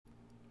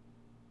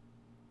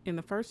In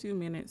the first few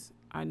minutes,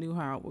 I knew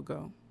how it would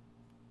go.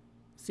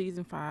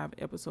 Season 5,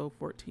 Episode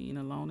 14,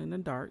 Alone in the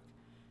Dark,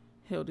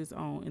 held its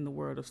own in the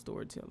world of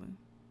storytelling.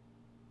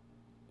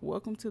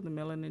 Welcome to the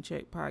Melanin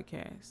Check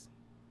podcast.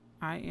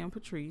 I am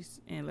Patrice,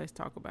 and let's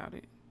talk about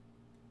it.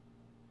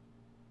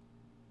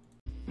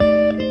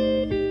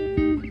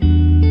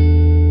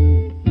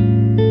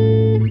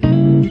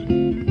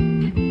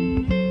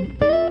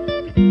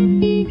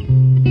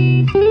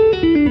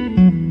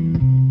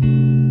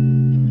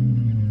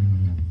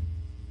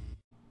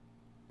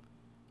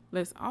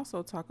 Let's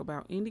also talk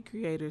about indie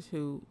creators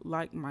who,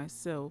 like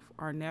myself,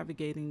 are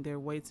navigating their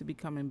way to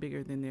becoming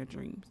bigger than their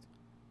dreams.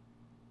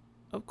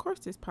 Of course,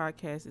 this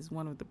podcast is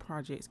one of the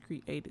projects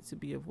created to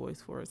be a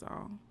voice for us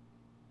all.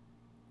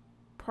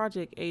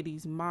 Project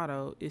 80's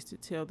motto is to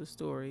tell the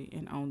story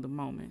and own the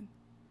moment.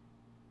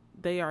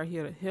 They are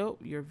here to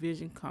help your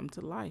vision come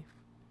to life.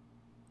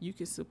 You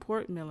can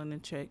support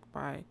Melanin Check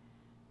by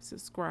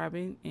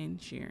subscribing and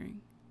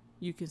sharing.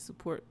 You can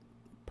support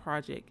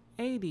Project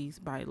 80's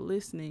by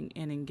listening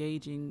and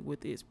engaging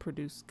with its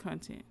produced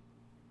content.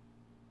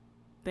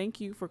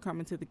 Thank you for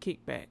coming to the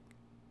kickback.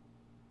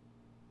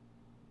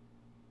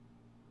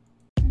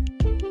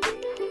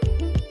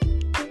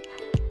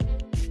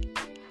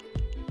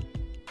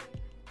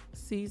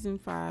 Season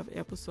 5,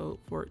 Episode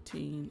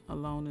 14,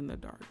 Alone in the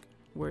Dark,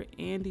 where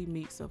Andy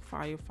meets a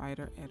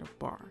firefighter at a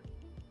bar.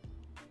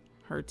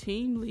 Her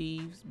team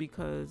leaves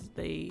because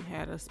they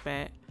had a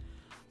spat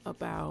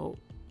about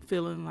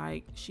feeling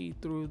like she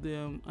threw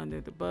them under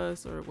the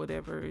bus or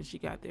whatever, and she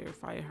got their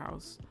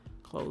firehouse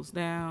closed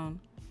down.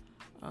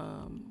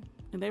 And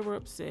they were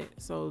upset,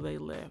 so they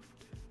left,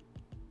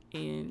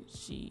 and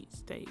she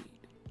stayed.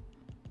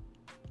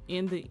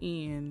 In the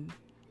end,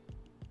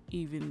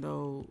 even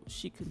though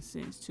she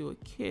consents to a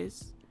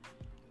kiss,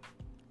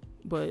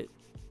 but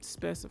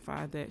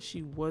specified that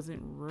she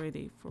wasn't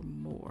ready for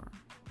more,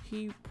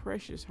 he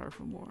pressures her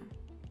for more.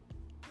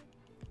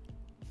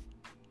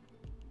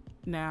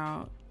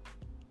 Now,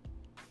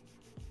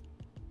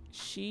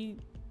 she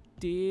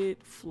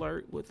did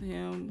flirt with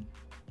him,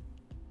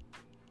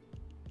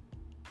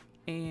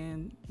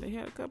 and they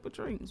had a couple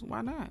drinks.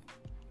 Why not?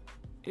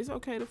 It's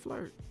okay to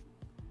flirt.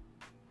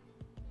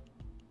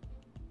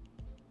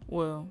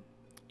 Well,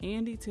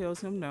 Andy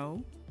tells him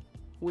no,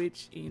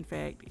 which in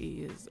fact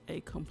is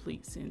a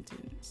complete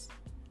sentence.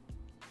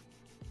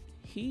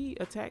 He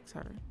attacks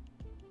her,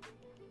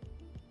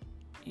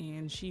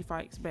 and she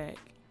fights back.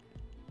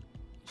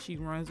 She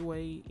runs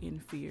away in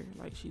fear,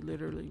 like she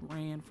literally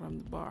ran from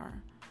the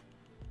bar.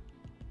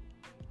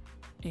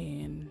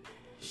 And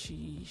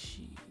she,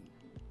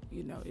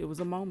 it was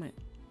a moment.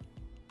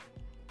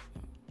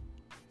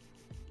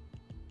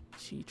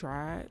 She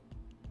tried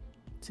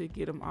to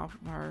get him off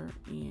of her,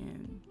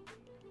 and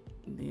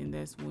then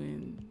that's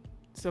when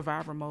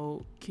survivor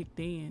mode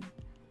kicked in,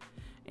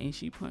 and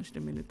she punched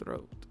him in the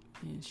throat,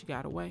 and she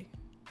got away.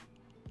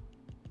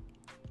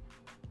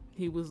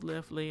 He was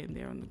left laying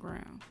there on the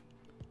ground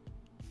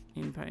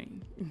in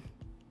pain.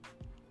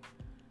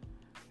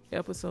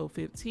 Episode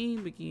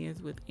 15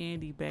 begins with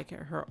Andy back at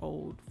her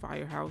old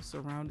firehouse,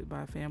 surrounded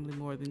by family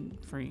more than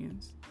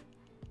friends.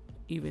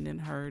 Even in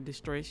her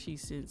distress, she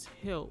sends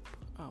help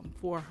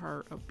for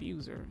her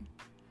abuser.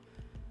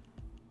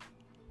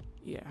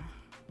 Yeah,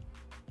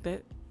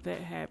 that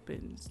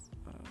happens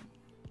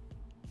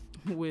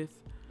with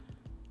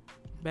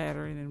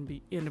battered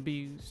and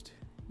abused.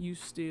 You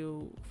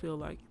still feel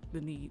like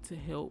the need to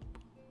help.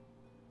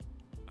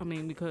 I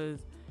mean, because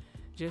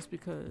just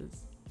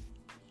because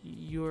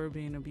you're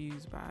being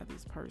abused by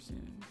this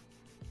person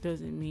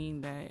doesn't mean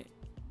that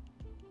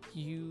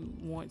you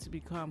want to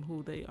become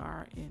who they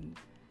are. And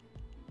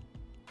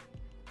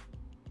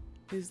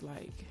it's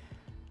like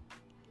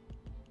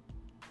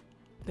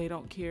they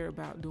don't care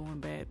about doing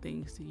bad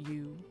things to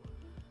you,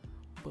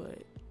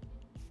 but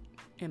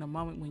in a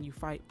moment when you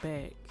fight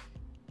back,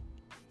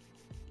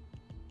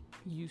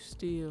 you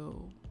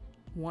still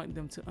want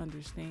them to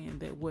understand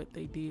that what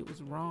they did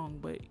was wrong,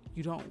 but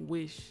you don't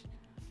wish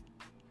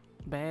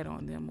bad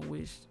on them or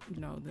wish,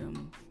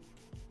 them,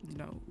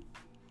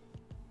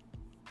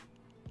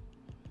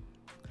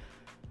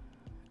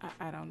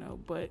 I don't know,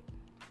 but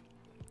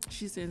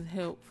she sends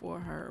help for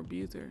her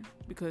abuser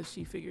because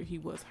she figured he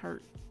was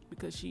hurt,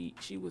 because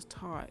she was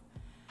taught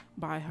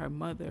by her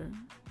mother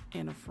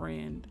and a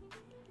friend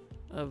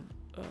of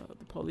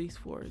the police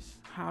force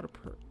how to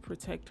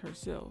protect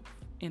herself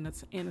in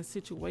a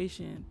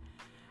situation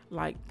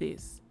like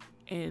this.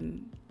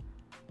 And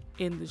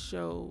in the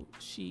show,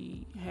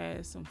 she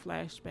has some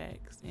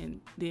flashbacks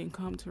and then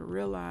come to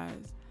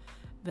realize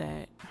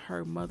that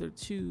her mother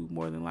too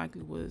more than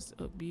likely was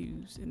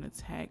abused and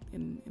attacked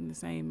in the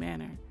same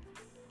manner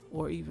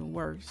or even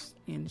worse.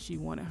 And she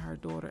wanted her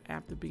daughter,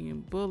 after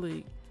being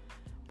bullied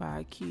by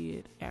a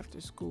kid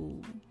after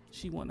school,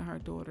 she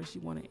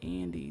wanted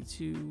Andy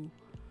to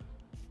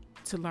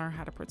learn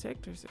how to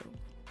protect herself.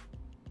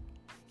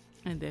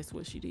 And that's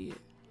what she did.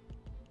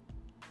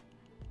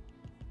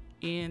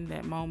 In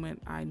that moment,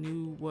 I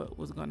knew what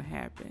was going to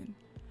happen.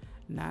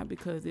 Not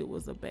because it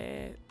was a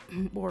bad,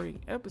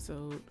 boring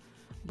episode,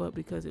 but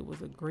because it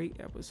was a great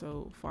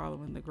episode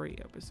following the great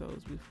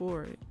episodes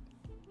before it,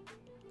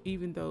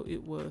 even though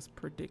it was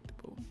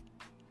predictable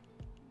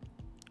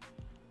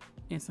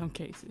in some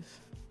cases.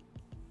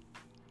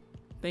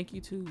 Thank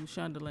you to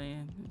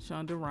Shondaland,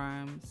 Shonda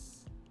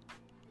Rhimes,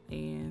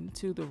 and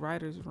to the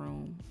writer's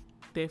room.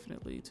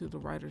 Definitely to the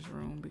writer's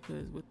room,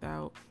 because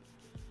without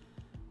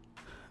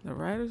the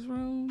writer's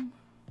room,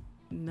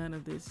 none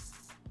of this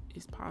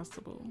is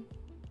possible.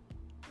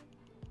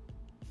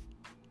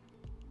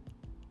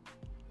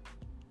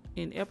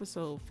 In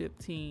episode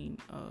 15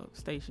 of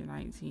Station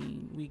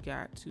 19, we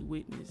got to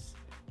witness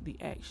the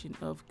action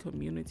of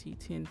Community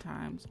 10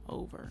 times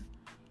over,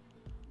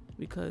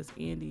 because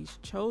Andy's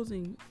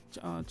chosen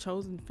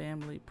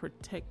family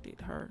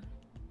protected her.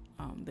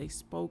 They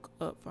spoke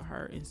up for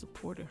her and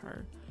supported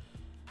her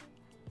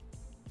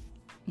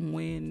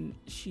when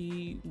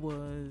she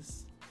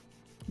was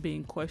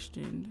being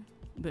questioned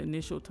the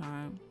initial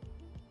time.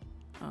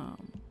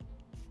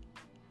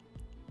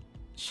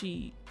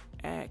 She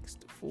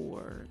asked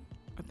for,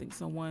 I think,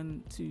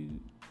 someone to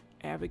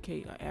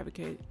advocate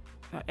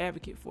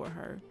for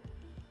her,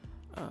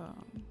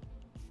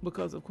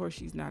 because of course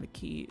she's not a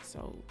kid,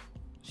 so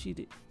she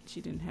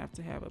didn't have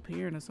to have a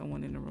parent or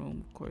someone in the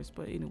room, of course.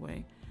 But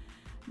anyway,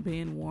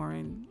 Ben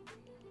Warren,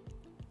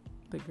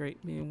 the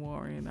great Ben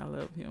Warren, I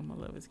love him.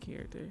 I love his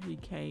character. He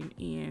came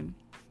in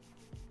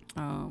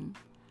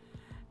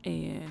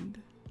and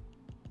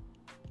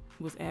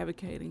was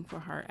advocating for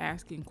her,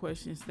 asking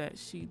questions that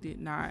she did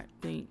not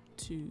think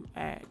to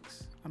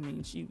ask. I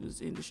mean, she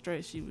was in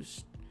distress. She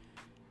was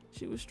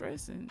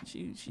stressing.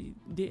 She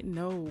didn't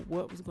know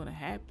what was going to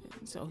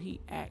happen. So he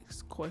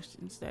asked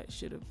questions that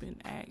should have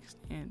been asked,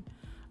 and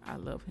I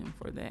love him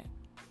for that.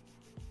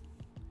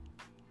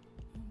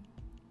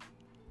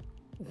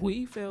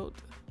 We felt,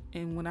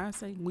 and when I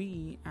say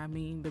we, I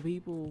mean the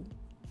people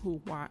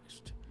who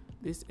watched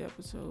this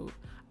episode.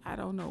 I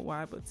don't know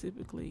why, but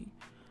typically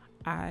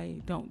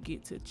I don't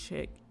get to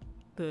check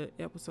the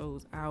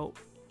episodes out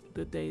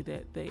the day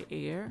that they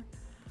air.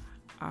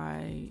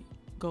 I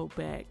go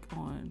back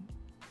on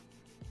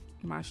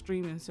my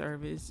streaming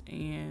service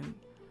and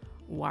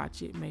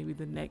watch it maybe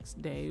the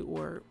next day,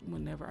 or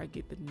whenever I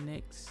get the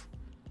next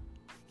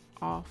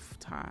off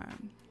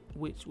time,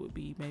 which would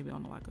be maybe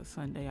on like a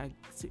Sunday. I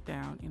sit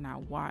down and I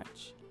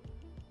watch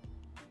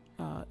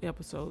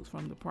episodes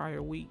from the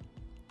prior week.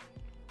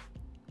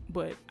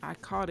 But I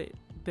caught it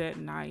that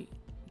night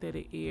that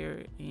it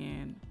aired,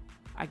 and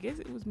I guess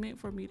it was meant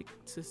for me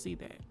to see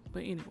that.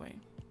 But anyway,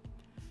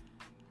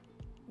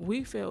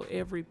 we felt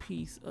every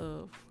piece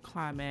of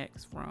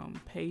climax, from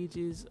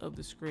pages of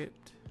the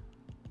script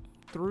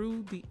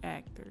through the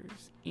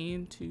actors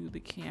into the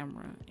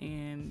camera,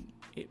 and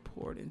it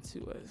poured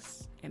into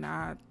us. And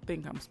I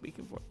think I'm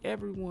speaking for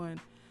everyone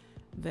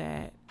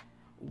that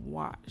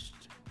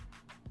watched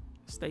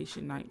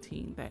Station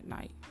 19 that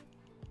night.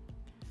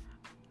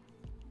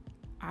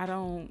 I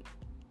don't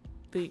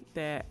think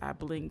that I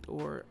blinked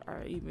or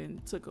I even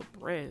took a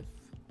breath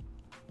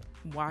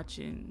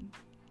watching,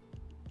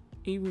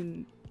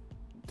 even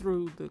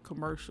through the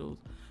commercials.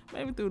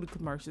 Maybe through the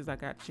commercials I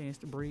got a chance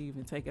to breathe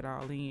and take it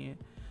all in,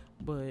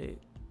 but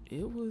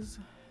it was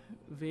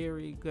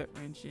very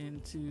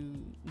gut-wrenching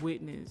to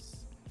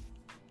witness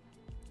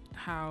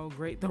how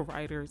great the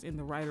writers in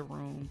the writer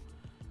room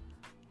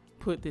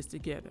put this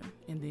together,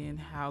 and then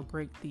how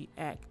great the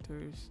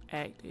actors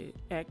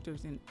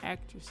and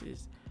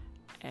actresses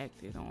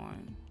acted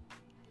on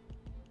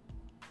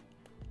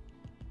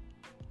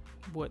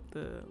what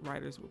the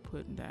writers were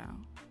putting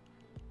down.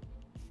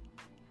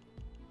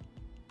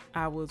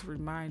 I was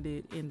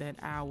reminded in that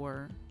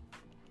hour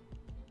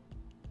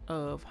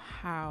of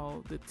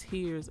how the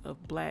tears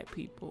of Black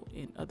people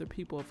and other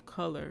people of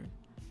color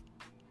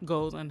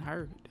goes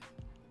unheard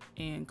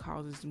and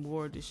causes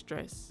more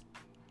distress.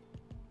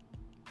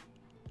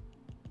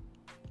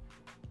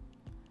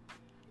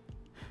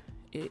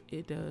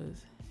 It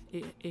does.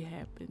 It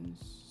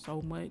happens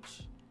so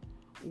much,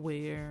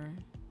 where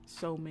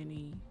so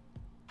many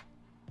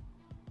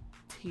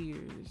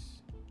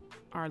tears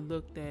are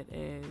looked at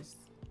as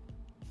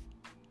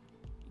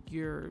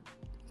you're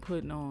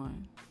putting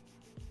on,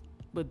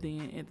 but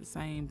then at the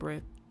same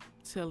breath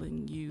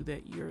telling you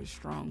that you're a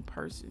strong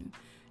person,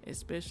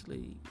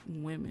 especially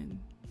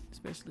women,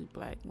 especially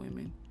Black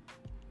women.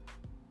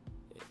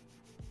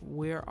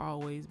 We're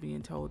always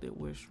being told that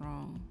we're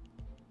strong.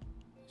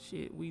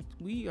 Shit,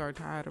 we are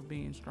tired of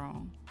being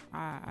strong.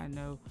 I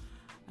know.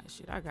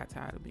 I got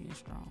tired of being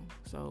strong.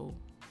 So,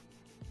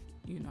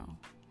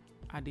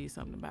 I did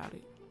something about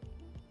it.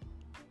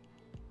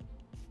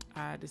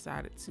 I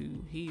decided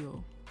to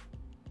heal.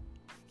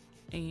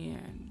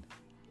 And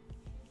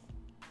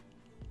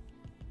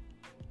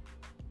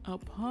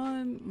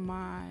upon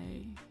my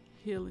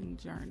healing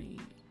journey,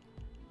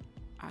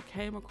 I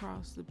came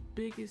across the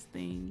biggest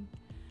thing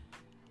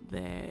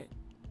that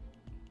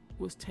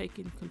was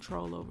taking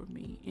control over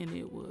me, and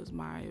it was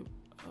my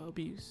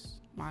abuse,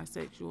 my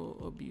sexual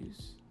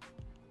abuse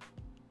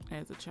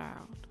as a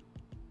child.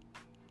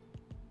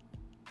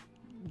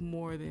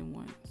 more than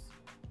once.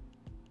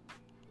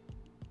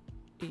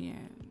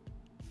 And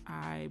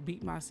I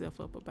beat myself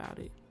up about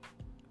it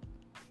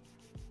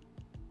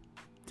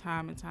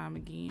time and time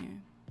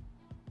again.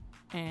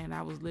 And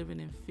I was living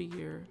in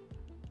fear.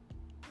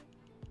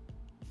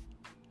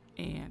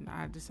 And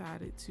I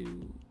decided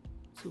to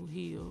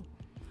heal.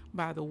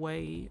 By the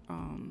way,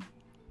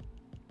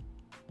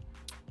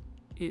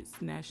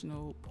 it's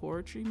National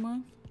Poetry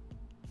Month.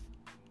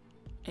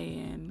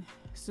 And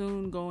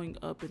soon, going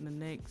up in the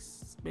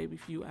next maybe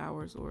few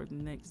hours or the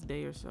next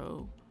day or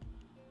so,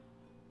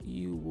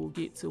 you will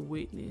get to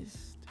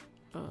witness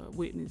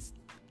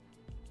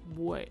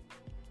what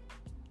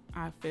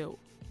I felt.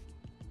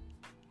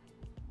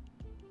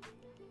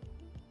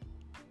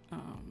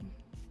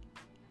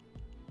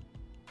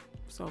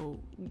 So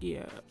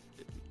yeah,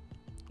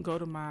 go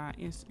to my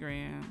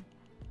Instagram,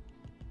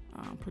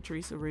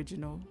 Patrice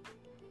Original,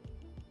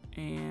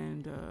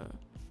 and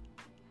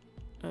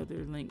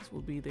other links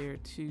will be there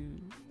too,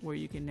 where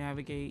you can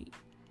navigate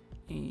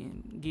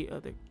and get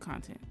other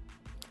content.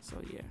 So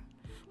yeah,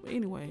 but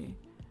anyway,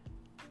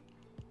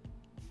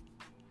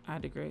 I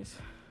digress.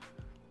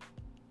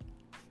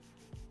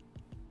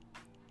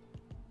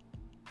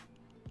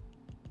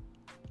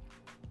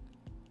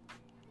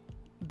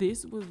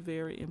 This was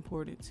very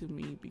important to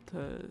me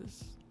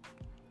because,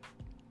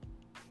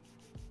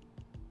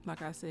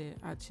 like I said,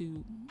 I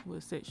too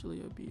was sexually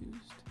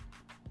abused.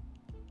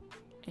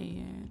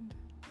 And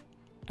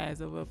as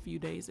of a few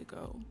days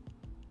ago,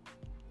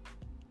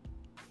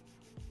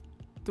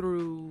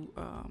 through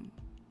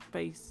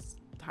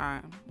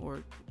FaceTime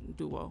or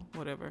Duo,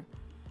 whatever,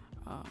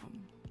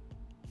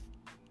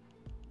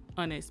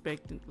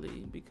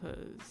 unexpectedly,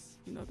 because,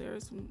 there are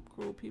some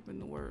cruel people in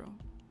the world.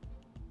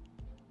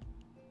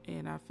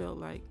 And I felt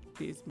like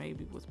this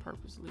maybe was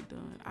purposely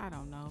done. I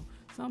don't know.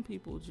 Some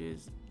people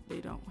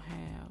they don't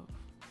have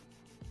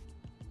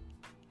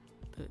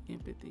the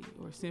empathy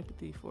or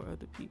sympathy for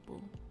other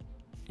people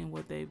and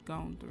what they've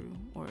gone through,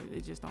 or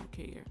they just don't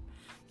care.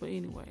 But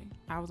anyway,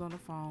 I was on the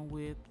phone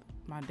with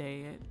my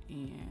dad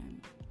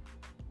and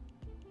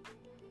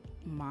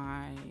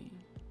my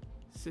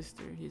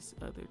sister, his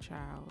other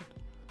child,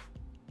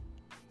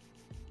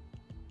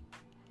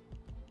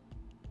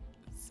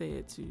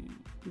 said to,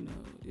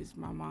 it's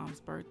my mom's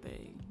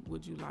birthday.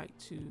 Would you like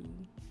to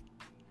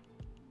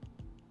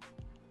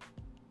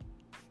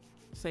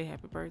say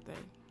happy birthday?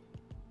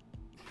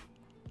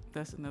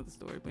 That's another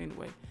story. But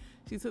anyway,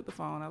 she took the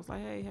phone. I was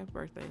like, hey, happy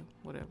birthday,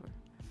 whatever.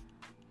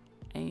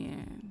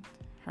 And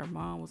her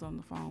mom was on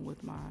the phone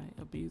with my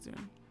abuser,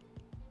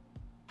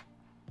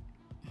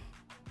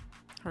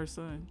 her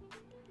son.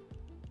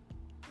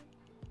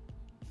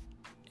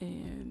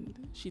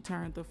 And she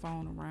turned the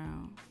phone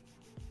around.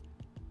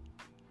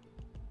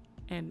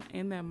 And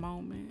in that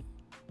moment,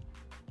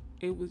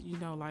 it was,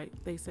 like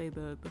they say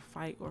the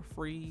flight or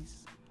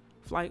freeze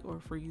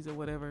or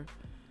whatever.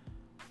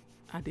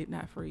 I did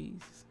not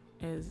freeze,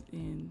 as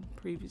in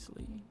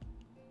previously.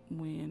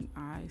 When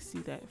I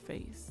see that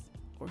face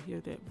or hear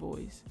that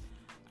voice,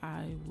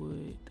 I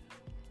would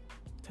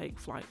take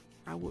flight.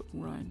 I would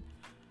run.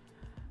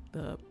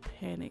 The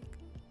panic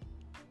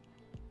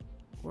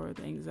or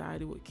the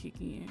anxiety would kick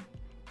in.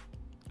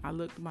 I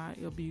looked my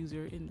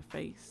abuser in the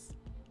face.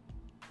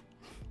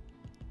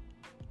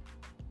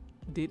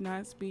 Did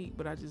not speak,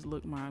 but I just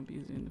looked my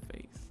abuser in the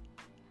face.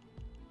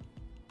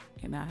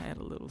 And I had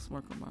a little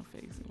smirk on my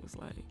face. It was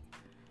like,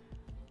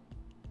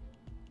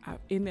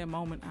 in that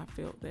moment, I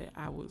felt that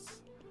I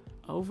was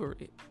over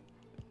it.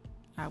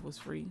 I was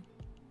free.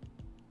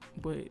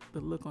 But the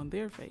look on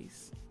their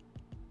face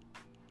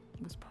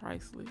was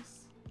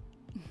priceless.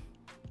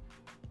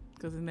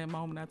 Because in that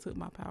moment, I took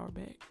my power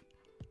back.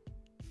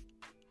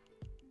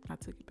 I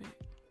took it back.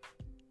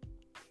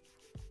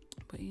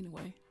 But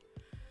anyway,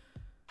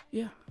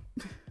 yeah.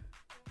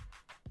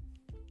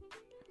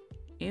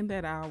 In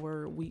that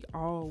hour, we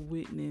all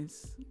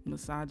witnessed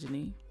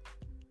misogyny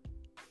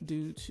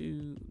due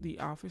to the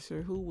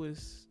officer who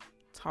was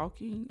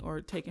talking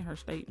or taking her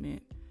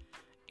statement.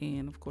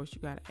 And of course,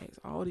 you got to ask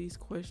all these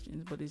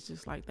questions, but it's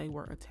just like they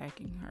were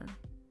attacking her.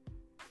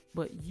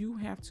 But you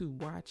have to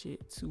watch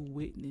it to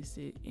witness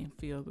it and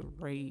feel the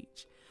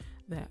rage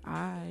that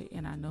I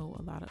know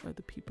a lot of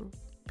other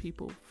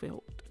people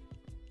felt.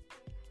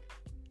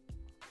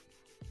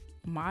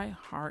 My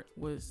heart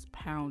was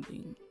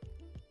pounding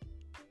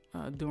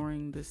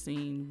during the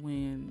scene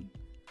when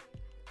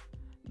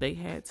they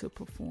had to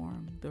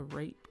perform the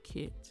rape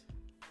kit.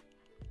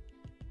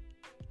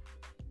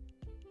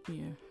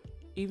 Yeah,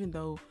 even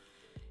though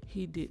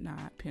he did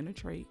not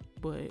penetrate,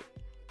 but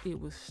it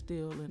was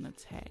still an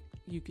attack.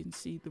 You can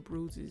see the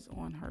bruises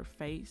on her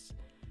face.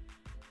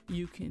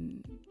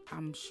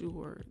 I'm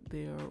sure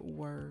there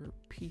were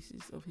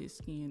pieces of his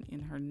skin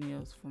in her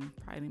nails from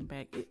fighting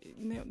back.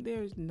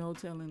 There's no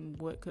telling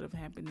what could have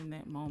happened in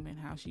that moment,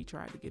 how she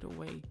tried to get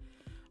away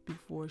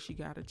before she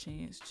got a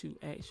chance to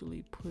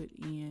actually put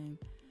in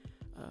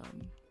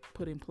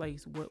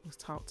place what was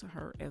taught to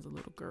her as a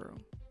little girl.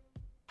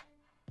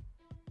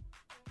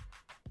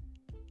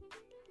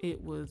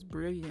 It was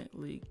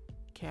brilliantly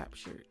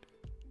captured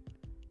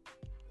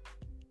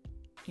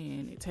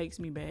And it takes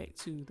me back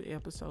to the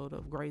episode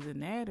of Grey's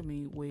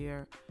Anatomy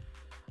where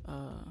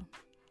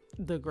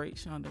the great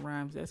Shonda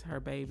Rhimes, that's her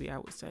baby, I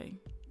would say.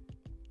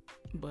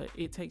 But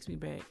it takes me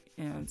back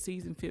in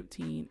season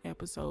 15,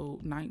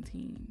 episode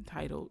 19,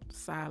 titled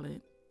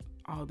Silent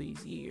All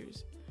These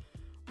Years,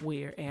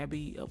 where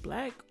Abby, a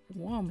black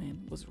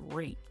woman, was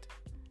raped.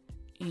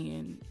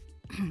 And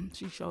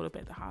she showed up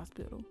at the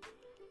hospital.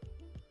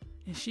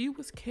 And she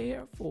was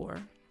cared for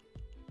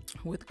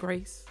with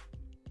grace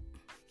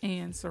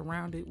and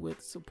surrounded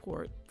with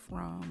support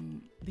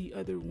from the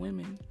other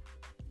women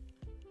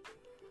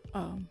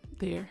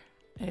there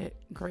at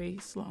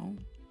Grace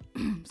Sloan,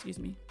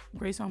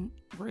 Grace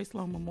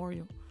Sloan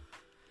Memorial.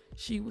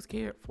 She was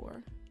cared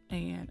for.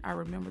 And I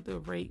remember the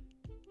rape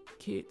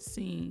kit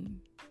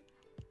scene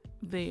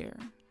there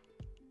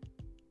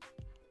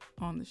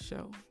on the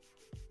show.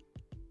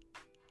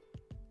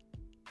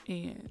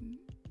 And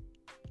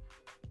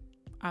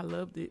I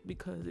loved it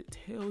because it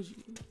tells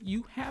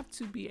you have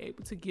to be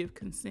able to give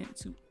consent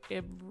to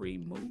every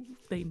move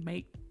they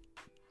make,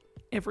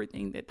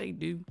 everything that they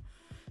do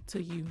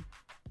to you.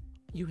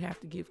 You have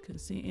to give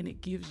consent, and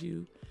it gives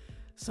you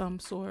some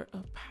sort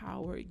of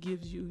power. It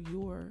gives you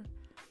your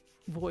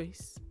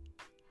voice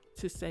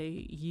to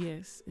say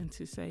yes and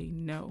to say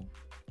no.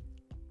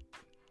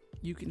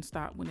 You can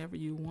stop whenever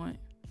you want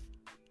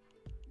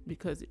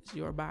because it's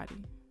your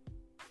body.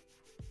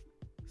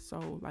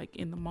 So, like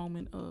in the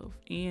moment of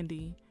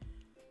Andy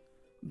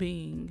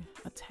being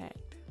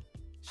attacked,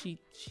 she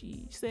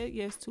said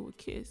yes to a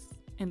kiss,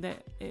 and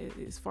that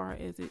as far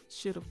as it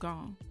should have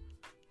gone,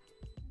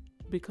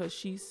 because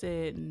she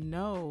said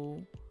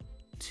no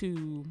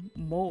to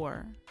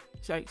more.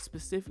 Like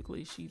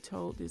specifically, she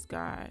told this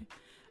guy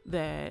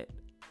that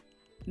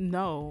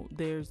no,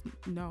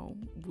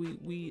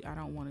 I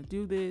don't want to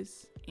do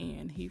this,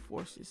 and he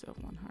forced himself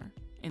on her,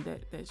 and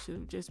that should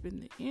have just been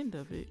the end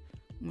of it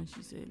when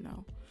she said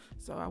no.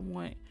 So I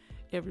want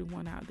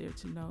everyone out there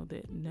to know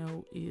that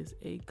no is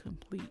a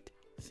complete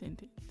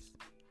sentence.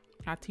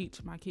 I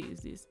teach my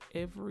kids this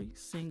every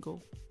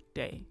single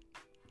day.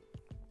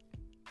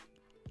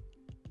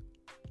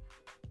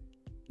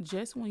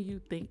 Just when you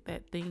think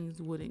that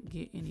things wouldn't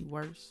get any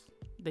worse,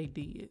 they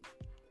did.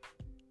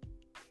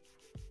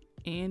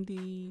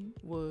 Andy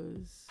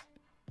was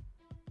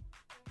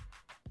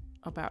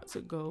about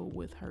to go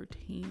with her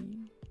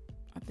team,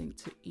 I think,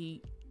 to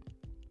eat,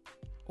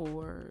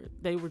 or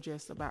they were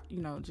just about,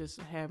 just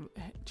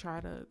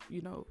try to,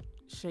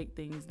 shake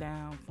things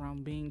down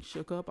from being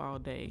shook up all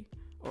day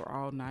or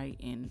all night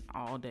and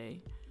all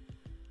day.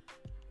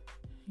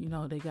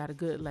 They got a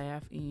good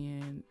laugh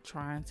in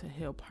trying to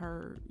help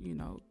her,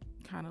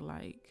 kind of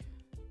like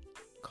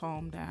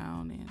calm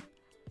down and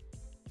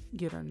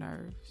get her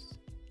nerves.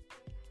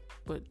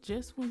 But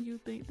just when you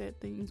think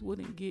that things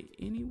wouldn't get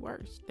any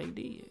worse, they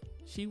did.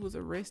 She was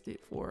arrested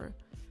for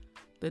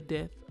the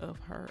death of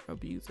her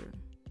abuser.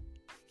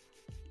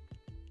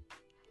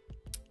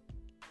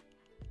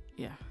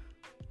 Yeah.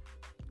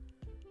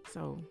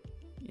 So,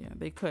 yeah,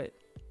 they cut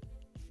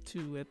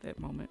to at that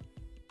moment.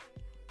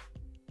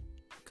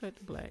 Cut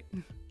to black.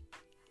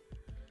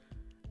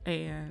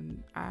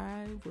 And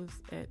I was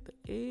at the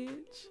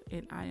edge,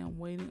 and I am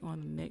waiting on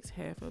the next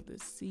half of the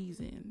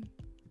season.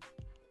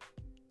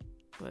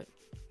 But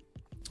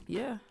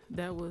yeah,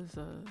 that was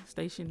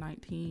Station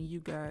 19.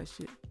 You guys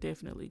should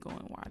definitely go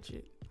and watch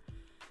it.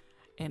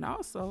 And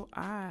also,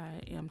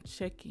 I'm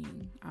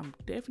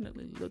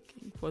definitely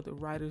looking for the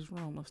writer's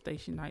room of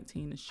Station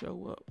 19 to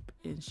show up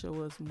and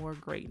show us more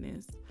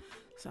greatness.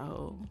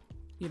 So,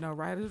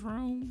 writer's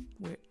room,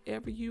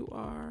 wherever you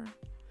are,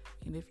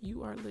 and if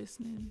you are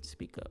listening,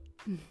 speak up.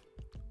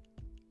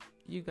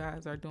 You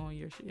guys are doing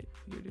your shit.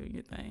 You're doing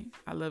your thing.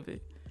 I love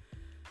it.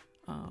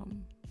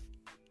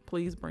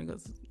 Please bring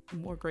us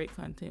more great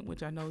content,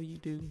 which I know you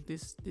do.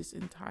 This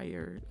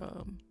entire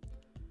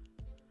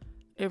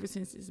ever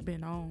since it's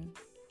been on,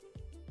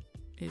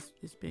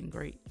 it's been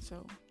great.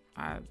 So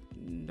I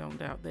don't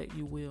doubt that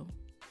you will.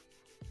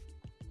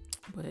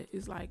 But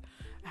it's like,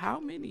 how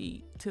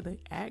many takes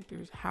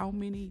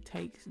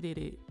did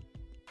it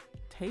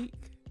take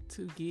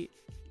to get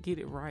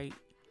it right?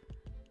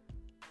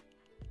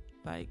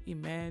 Like,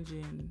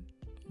 imagine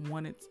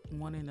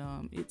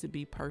wanting it to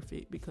be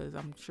perfect, because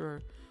I'm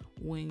sure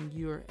when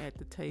you're at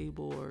the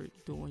table or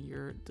doing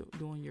your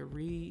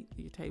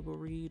table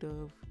read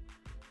of,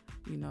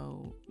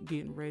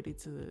 getting ready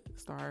to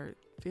start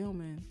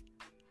filming,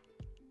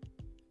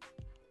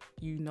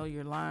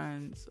 your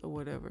lines or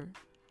whatever.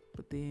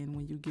 But then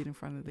when you get in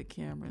front of the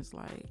camera, it's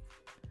like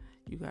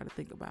you got to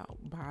think about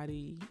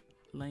body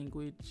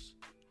language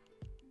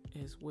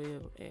as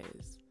well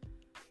as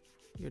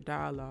your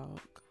dialogue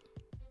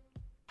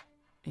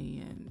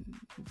and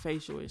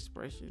facial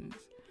expressions.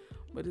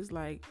 But it's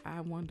like,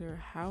 I wonder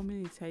how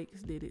many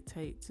takes did it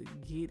take to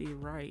get it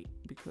right,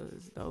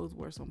 because those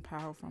were some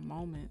powerful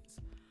moments.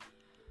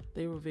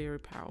 They were very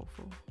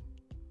powerful,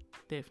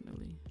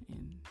 definitely.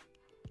 And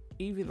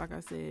even, like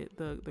I said,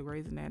 the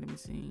Grey's Anatomy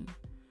scene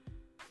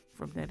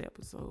from that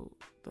episode,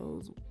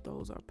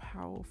 those are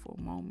powerful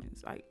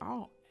moments. Like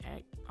all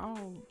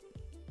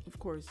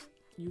course,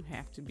 you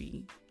have to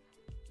be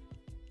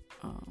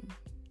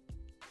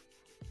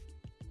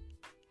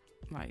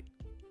like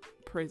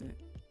present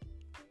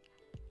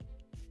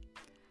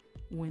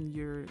when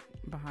you're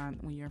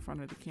in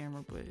front of the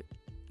camera. But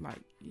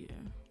like, yeah,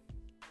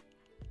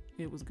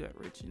 it was gut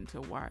wrenching to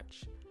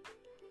watch,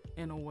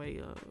 in a way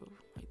of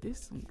like, this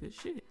is some good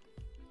shit.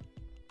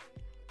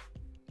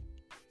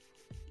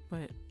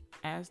 But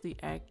as the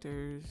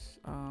actor,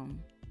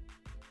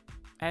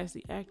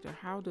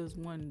 how does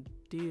one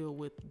deal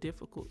with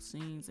difficult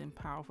scenes and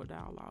powerful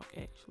dialogue?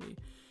 Actually,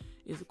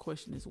 is a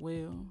question as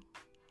well.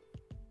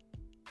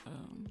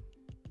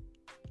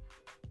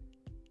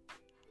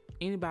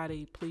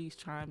 Anybody, please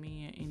chime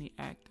in. Any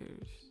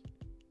actors,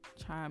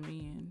 chime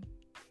in.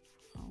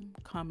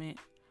 Comment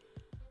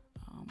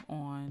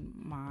on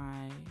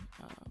my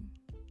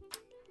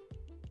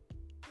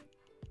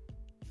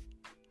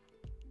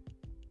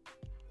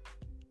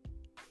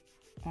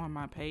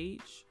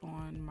page,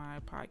 on my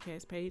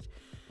podcast page.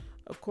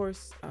 Of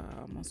course,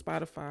 on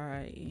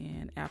Spotify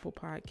and Apple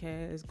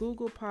Podcasts,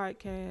 Google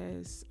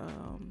Podcasts,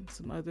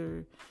 some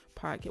other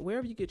podcast,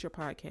 wherever you get your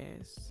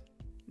podcasts,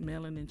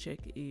 Melanin Check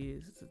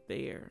is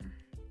there.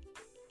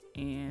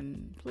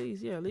 And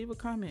please, leave a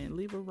comment,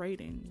 leave a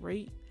rating,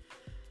 rate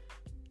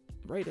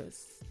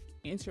us,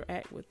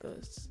 interact with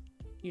us,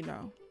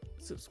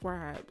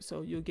 subscribe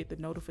so you'll get the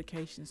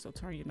notifications. So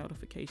turn your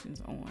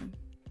notifications on.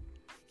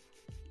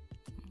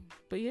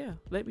 But yeah,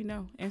 let me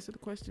know. Answer the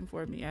question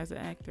for me. As an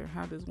actor,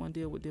 how does one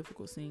deal with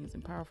difficult scenes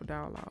and powerful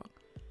dialogue?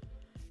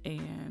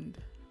 And,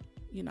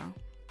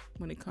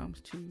 when it comes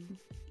to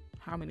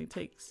how many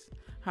times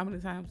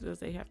does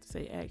they have to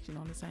say action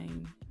on the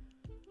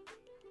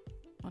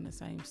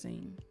same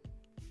scene?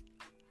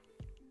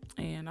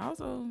 And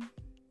also,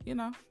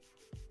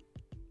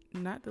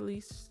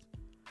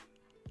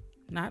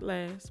 not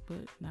last,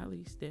 but not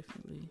least,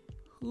 definitely,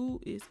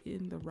 who is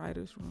in the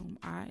writer's room?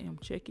 I am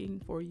checking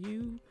for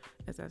you.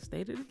 As I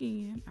stated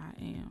again, I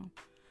am.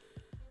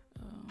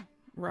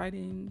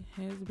 Writing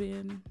has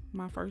been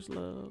my first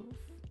love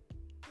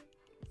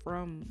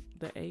from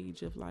the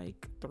age of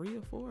like 3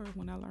 or 4,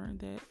 when I learned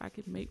that I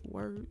could make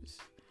words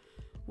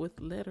with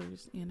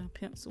letters and a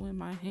pencil in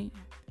my hand.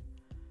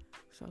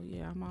 So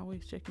yeah, I'm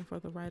always checking for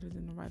the writers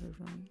in the writer's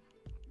room.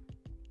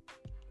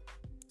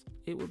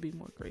 It would be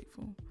more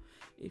grateful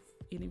if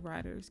any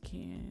writers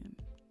can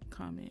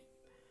comment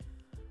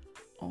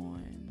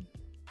on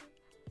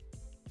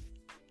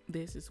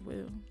this as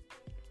well.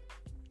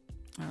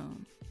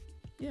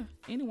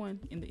 Anyone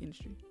in the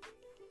industry,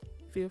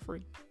 feel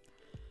free.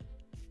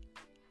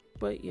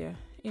 But yeah,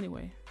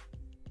 anyway,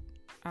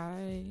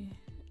 I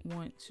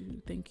want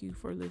to thank you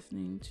for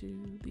listening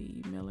to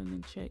the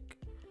Melanin Check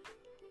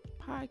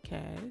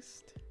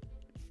podcast,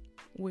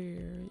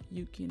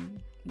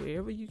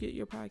 wherever you get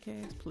your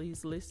podcast,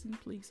 please listen,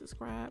 please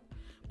subscribe,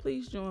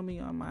 please join me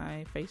on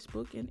my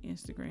Facebook and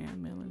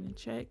Instagram, Melanin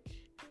Check.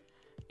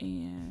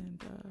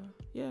 And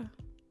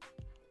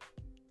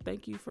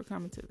thank you for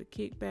coming to the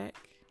kickback,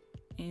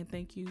 and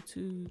thank you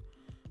to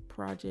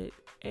Project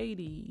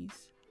 80s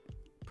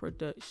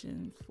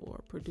Productions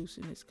for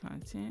producing this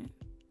content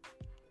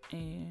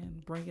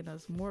and bringing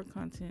us more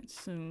content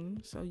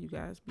soon, so you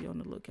guys be on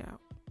the lookout.